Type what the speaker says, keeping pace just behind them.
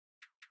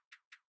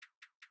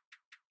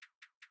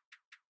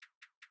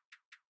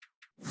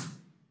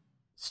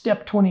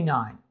Step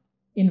 29,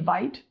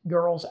 invite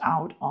girls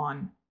out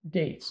on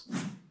dates.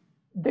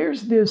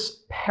 There's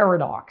this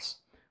paradox,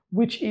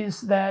 which is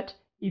that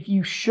if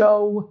you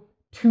show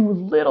too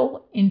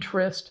little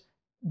interest,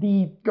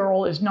 the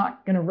girl is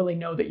not going to really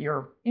know that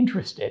you're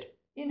interested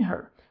in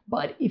her.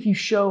 But if you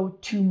show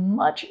too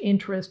much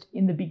interest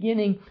in the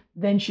beginning,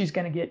 then she's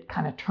going to get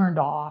kind of turned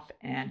off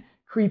and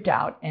creeped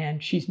out,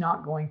 and she's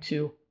not going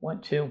to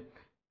want to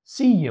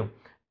see you.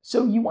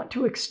 So you want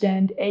to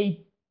extend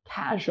a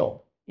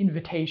casual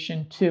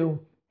invitation to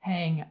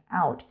hang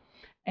out.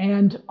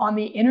 And on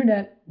the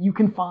internet, you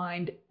can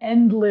find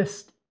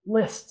endless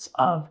lists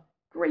of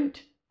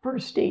great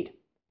first date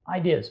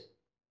ideas.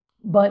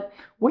 But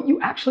what you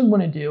actually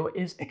want to do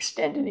is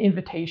extend an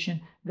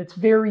invitation that's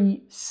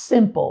very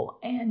simple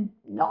and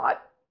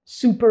not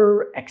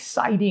super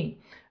exciting.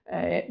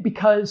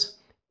 Because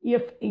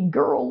if a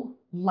girl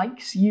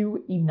likes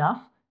you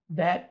enough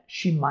that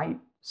she might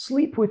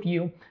sleep with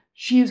you,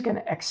 she is going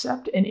to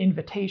accept an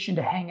invitation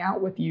to hang out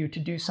with you to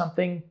do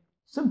something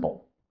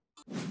simple.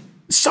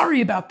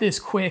 Sorry about this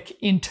quick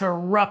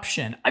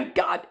interruption. I've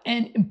got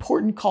an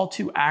important call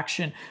to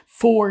action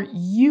for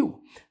you.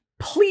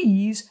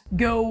 Please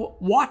go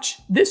watch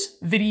this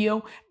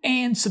video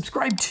and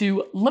subscribe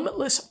to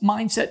Limitless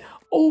Mindset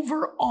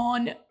over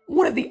on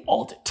one of the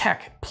alt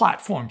tech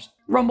platforms,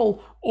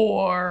 Rumble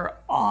or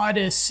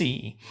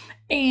Odysee.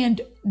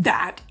 And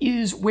that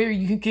is where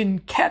you can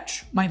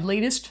catch my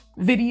latest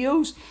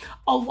videos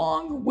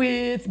along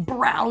with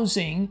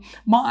browsing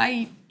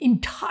my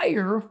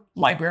entire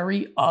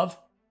library of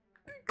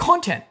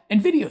content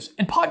and videos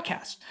and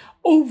podcasts.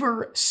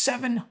 Over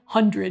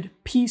 700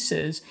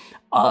 pieces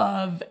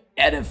of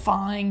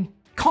edifying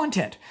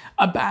content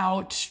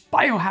about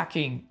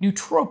biohacking,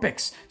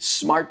 nootropics,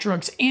 smart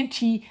drugs,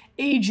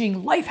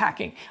 anti-aging, life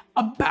hacking,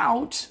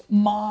 about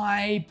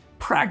my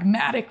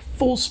pragmatic,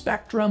 full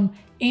spectrum,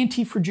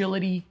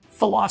 anti-fragility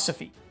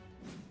philosophy.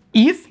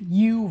 If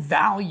you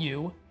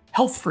value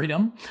health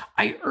freedom,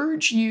 I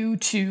urge you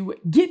to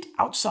get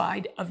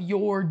outside of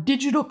your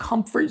digital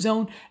comfort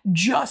zone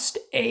just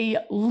a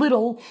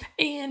little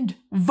and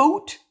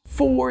vote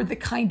for the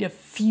kind of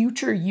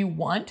future you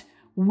want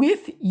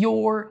with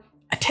your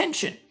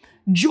attention.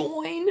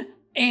 Join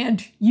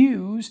and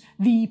use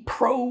the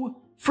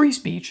pro-free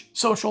speech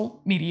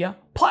social media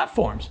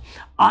platforms.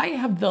 I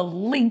have the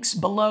links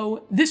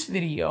below this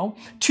video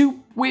to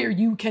where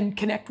you can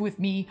connect with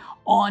me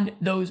on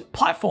those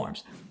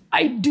platforms.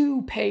 I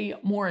do pay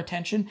more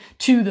attention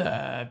to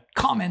the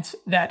comments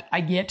that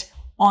I get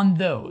on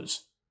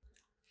those.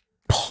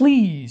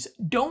 Please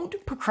don't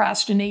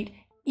procrastinate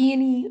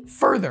any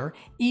further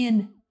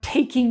in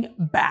taking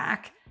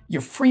back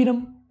your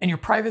freedom and your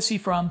privacy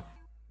from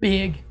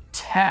big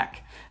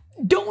tech.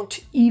 Don't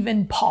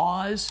even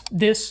pause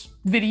this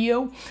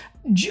video.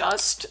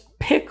 Just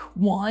pick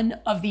one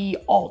of the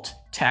alt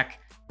tech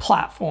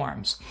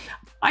platforms.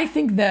 I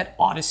think that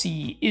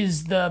Odysee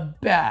is the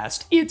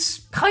best.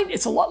 It's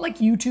a lot like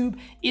YouTube.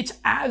 It's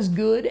as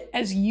good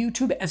as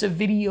YouTube as a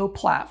video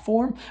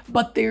platform,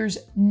 but there's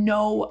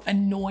no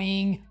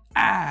annoying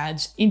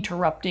ads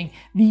interrupting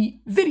the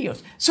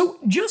videos. So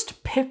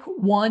just pick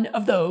one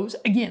of those.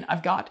 Again,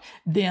 I've got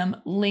them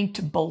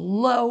linked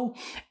below,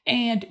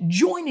 and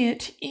join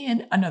it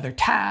in another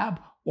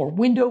tab or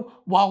window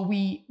while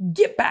we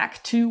get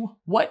back to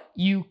what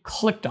you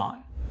clicked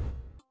on.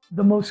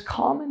 The most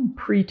common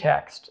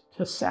pretext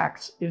to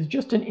sex is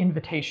just an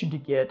invitation to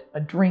get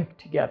a drink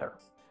together.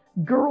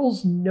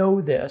 Girls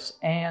know this,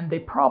 and they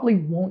probably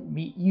won't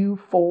meet you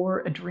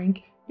for a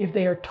drink if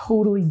they are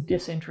totally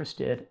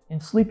disinterested in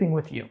sleeping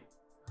with you.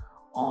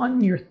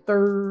 On your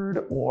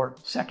third or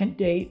second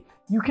date,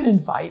 you can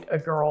invite a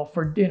girl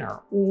for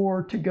dinner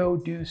or to go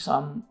do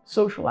some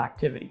social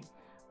activity.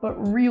 But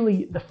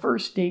really, the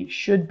first date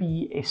should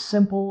be a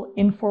simple,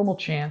 informal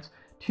chance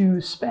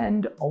to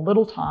spend a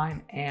little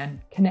time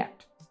and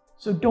connect.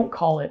 So don't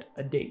call it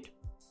a date.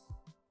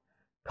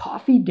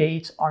 Coffee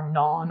dates are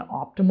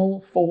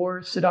non-optimal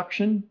for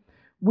seduction.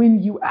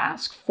 When you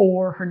ask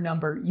for her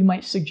number, you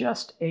might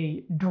suggest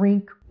a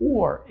drink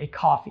or a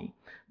coffee.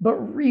 But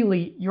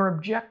really, your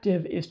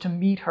objective is to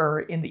meet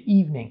her in the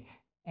evening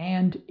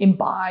and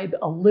imbibe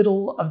a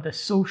little of the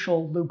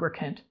social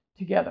lubricant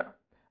together.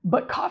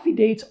 But coffee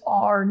dates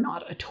are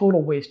not a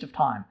total waste of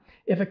time.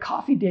 If a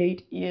coffee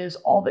date is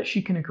all that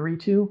she can agree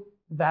to,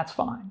 that's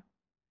fine.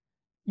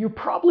 You're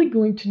probably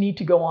going to need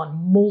to go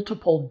on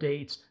multiple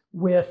dates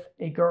with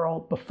a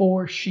girl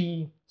before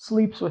she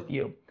sleeps with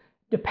you.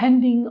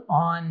 Depending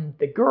on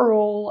the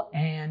girl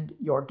and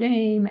your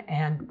game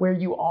and where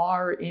you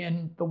are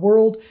in the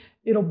world,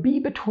 it'll be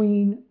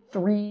between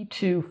 3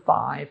 to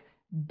 5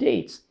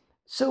 dates.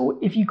 So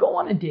if you go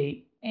on a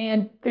date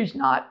and there's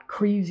not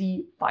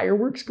crazy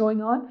fireworks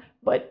going on,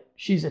 but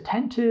she's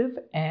attentive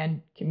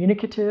and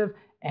communicative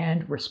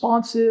and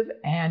responsive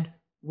and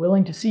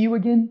willing to see you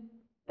again,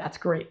 that's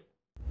great.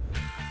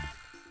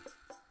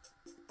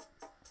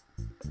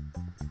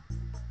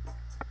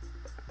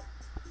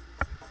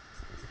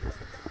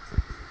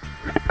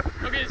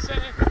 Okay, say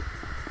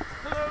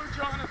hello,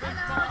 Jonathan's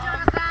mom.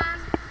 Hello,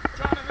 Jonathan.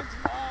 Jonathan's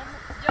mom.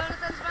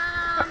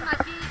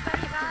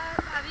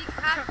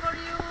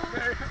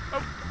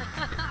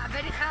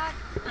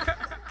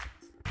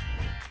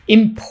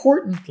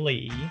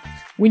 Importantly,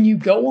 when you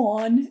go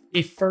on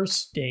a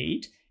first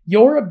date,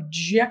 your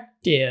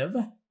objective,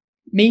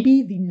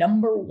 maybe the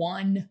number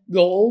one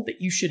goal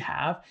that you should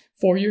have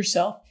for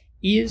yourself,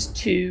 is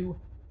to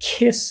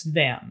kiss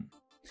them.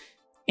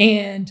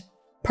 And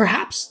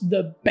perhaps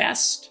the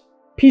best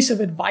piece of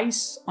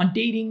advice on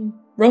dating,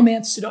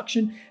 romance,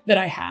 seduction that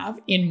I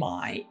have in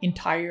my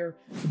entire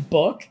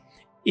book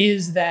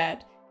is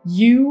that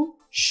you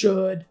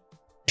should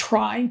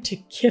try to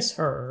kiss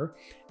her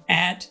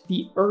at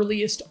the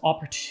earliest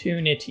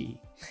opportunity.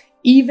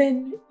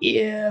 Even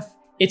if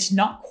it's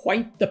not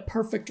quite the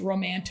perfect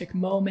romantic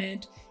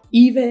moment,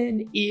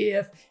 even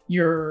if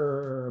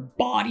your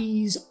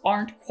bodies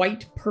aren't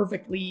quite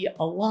perfectly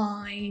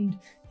aligned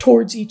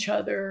towards each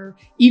other,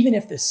 even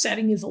if the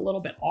setting is a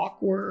little bit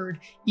awkward,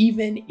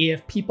 even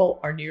if people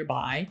are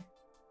nearby,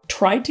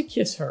 try to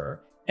kiss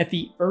her at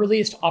the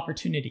earliest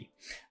opportunity.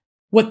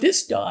 What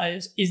this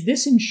does is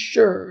this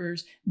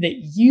ensures that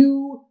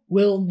you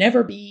will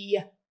never be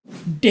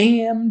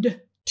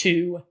damned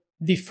to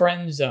the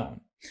friend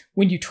zone.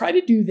 When you try to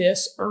do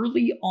this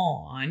early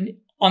on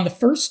the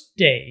first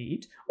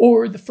date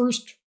or the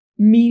first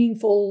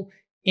meaningful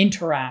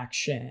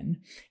interaction,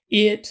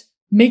 it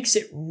makes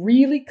it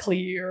really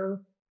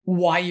clear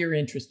why you're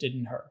interested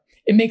in her.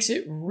 It makes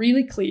it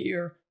really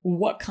clear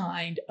what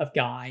kind of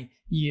guy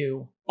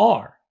you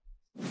are.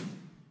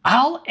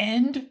 I'll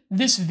end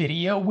this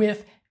video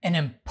with an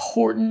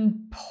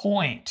important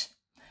point.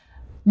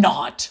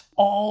 Not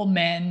all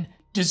men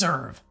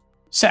deserve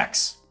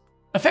sex,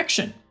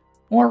 affection,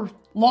 or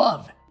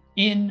love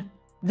in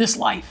this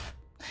life.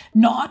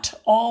 Not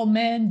all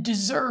men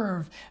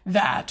deserve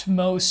that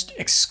most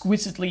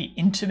exquisitely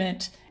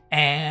intimate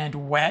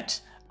and wet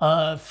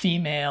of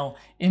female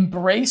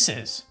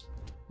embraces.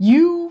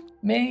 You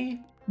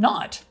may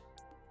not.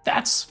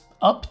 That's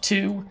up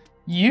to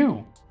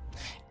you.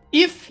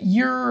 If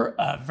you're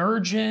a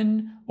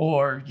virgin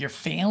or you're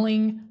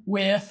failing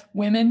with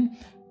women,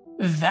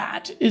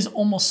 that is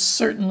almost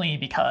certainly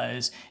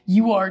because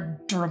you are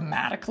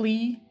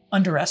dramatically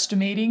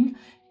underestimating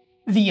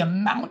the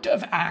amount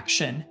of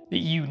action that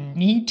you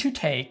need to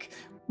take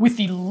with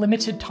the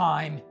limited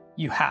time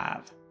you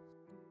have.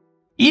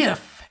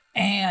 If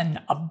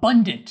an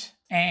abundant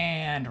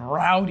and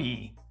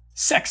rowdy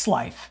sex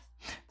life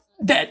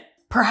that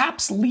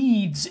perhaps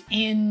leads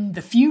in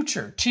the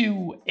future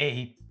to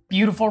a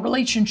beautiful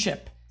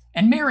relationship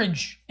and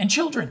marriage and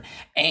children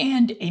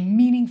and a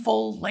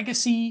meaningful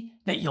legacy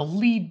that you'll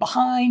leave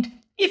behind,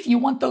 if you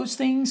want those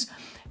things,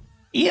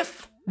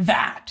 if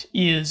that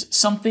is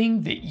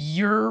something that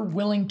you're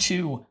willing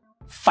to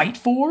fight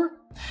for,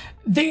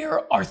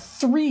 there are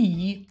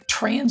 3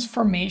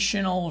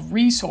 transformational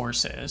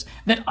resources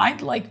that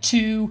I'd like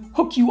to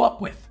hook you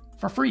up with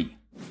for free.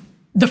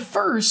 The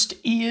first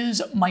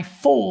is my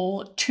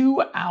full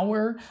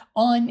 2-hour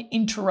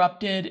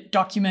uninterrupted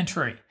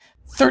documentary,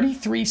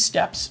 33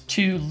 Steps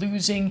to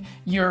Losing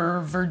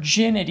Your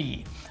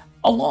Virginity,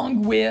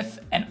 along with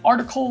an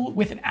article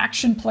with an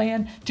action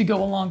plan to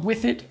go along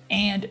with it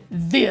and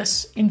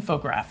this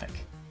infographic.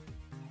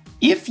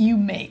 If you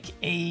make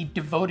a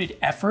devoted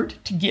effort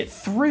to get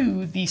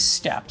through these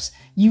steps,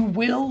 you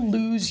will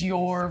lose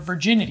your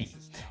virginity.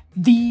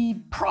 The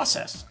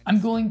process I'm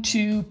going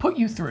to put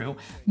you through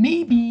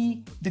may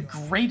be the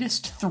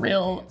greatest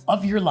thrill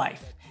of your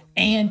life,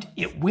 and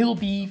it will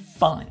be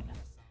fun.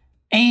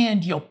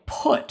 And you'll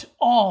put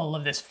all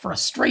of this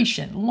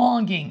frustration,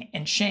 longing,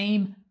 and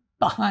shame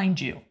behind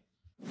you.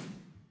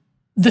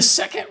 The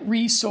second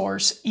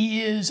resource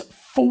is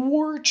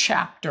 4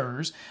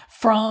 chapters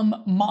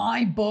from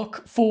my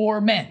book for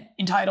men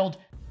entitled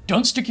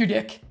Don't Stick Your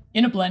Dick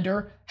in a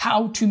Blender,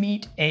 How to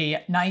Meet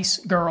a Nice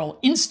Girl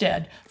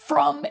Instead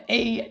from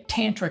a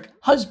Tantric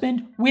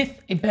Husband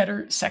with a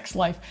Better Sex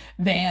Life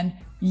Than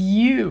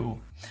You.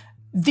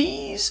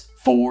 These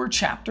 4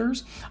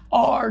 chapters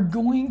are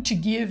going to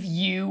give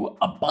you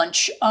a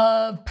bunch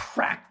of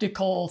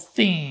practical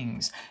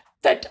things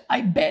that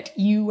I bet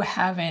you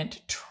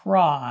haven't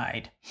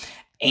tried.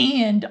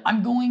 And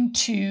I'm going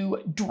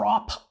to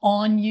drop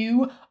on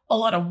you a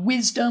lot of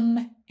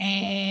wisdom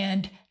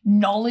and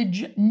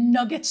knowledge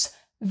nuggets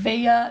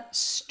via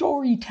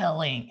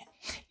storytelling.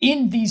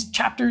 In these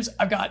chapters,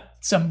 I've got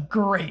some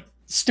great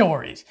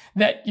stories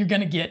that you're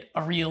going to get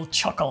a real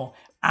chuckle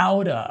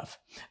out of.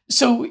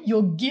 So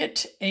you'll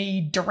get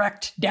a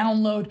direct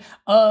download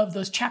of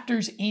those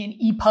chapters in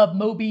EPUB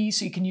Mobi,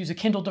 so you can use a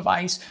Kindle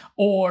device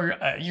or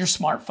your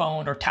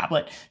smartphone or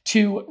tablet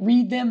to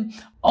read them,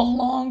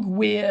 along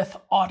with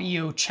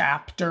audio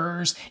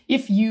chapters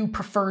if you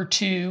prefer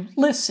to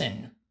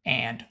listen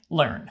and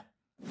learn.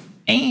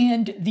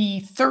 And the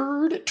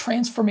third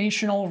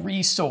transformational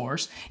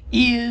resource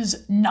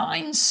is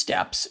 9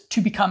 steps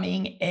to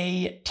becoming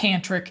a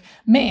Tantric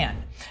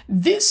Man.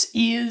 This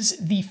is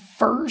the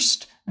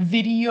first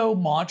video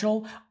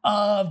module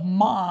of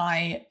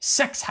my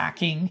sex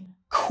hacking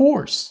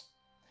course.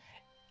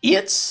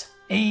 It's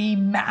a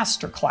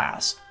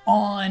masterclass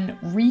on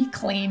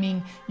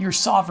reclaiming your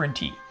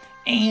sovereignty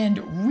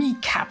and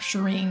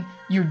recapturing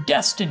your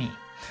destiny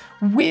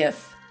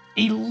with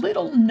a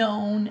little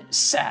known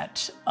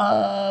set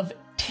of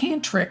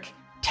tantric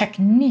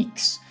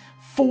techniques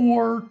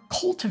for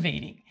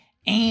cultivating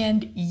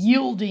and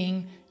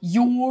yielding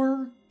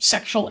your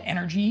sexual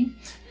energy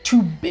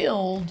to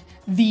build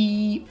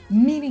the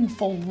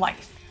meaningful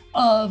life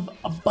of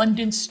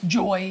abundance,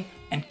 joy,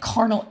 and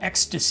carnal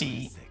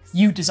ecstasy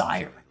you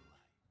desire.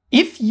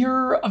 If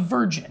you're a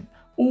virgin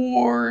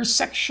or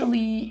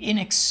sexually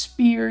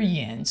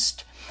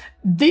inexperienced,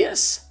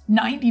 this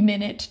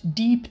 90-minute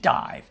deep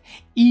dive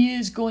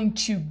is going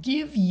to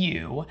give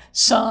you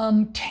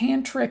some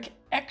tantric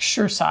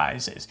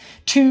exercises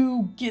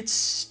to get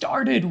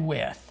started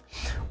with,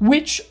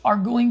 which are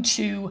going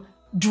to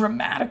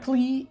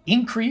dramatically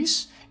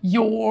increase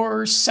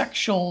your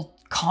sexual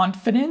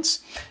confidence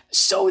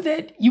so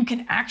that you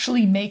can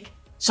actually make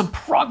some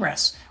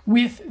progress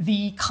with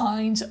the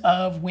kinds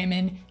of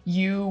women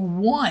you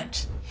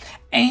want.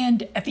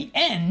 And at the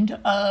end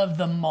of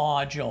the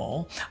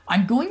module,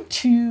 I'm going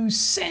to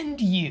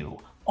send you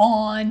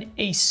on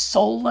a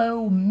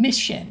solo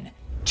mission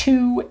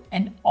to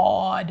an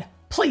odd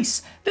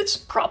place that's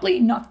probably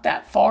not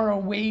that far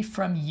away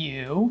from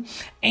you.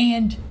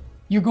 And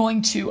you're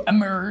going to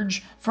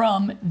emerge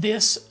from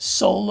this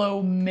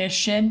solo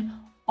mission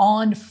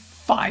on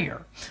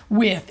fire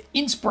with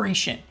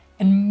inspiration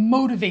and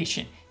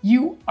motivation.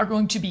 You are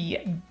going to be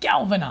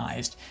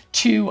galvanized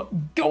to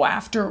go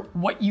after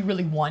what you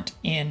really want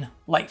in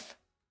life.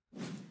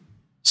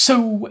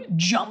 So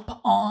jump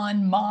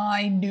on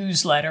my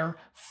newsletter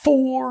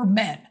for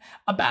men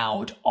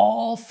about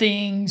all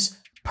things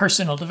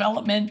personal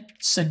development,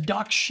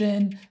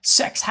 seduction,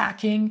 sex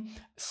hacking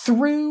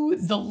through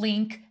the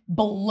link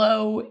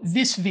below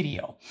this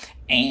video,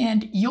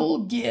 and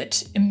you'll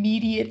get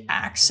immediate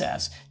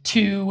access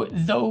to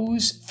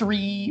those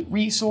 3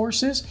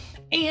 resources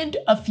and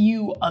a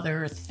few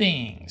other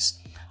things.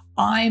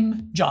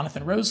 I'm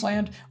Jonathan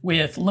Roseland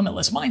with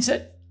Limitless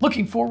Mindset,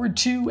 looking forward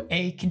to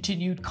a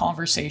continued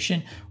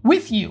conversation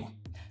with you.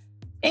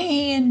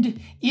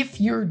 And if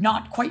you're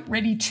not quite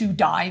ready to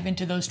dive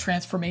into those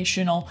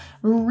transformational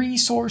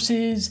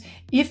resources,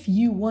 if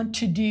you want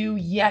to do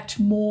yet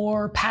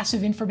more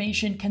passive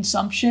information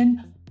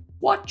consumption,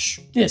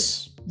 watch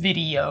this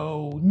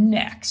video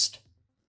next.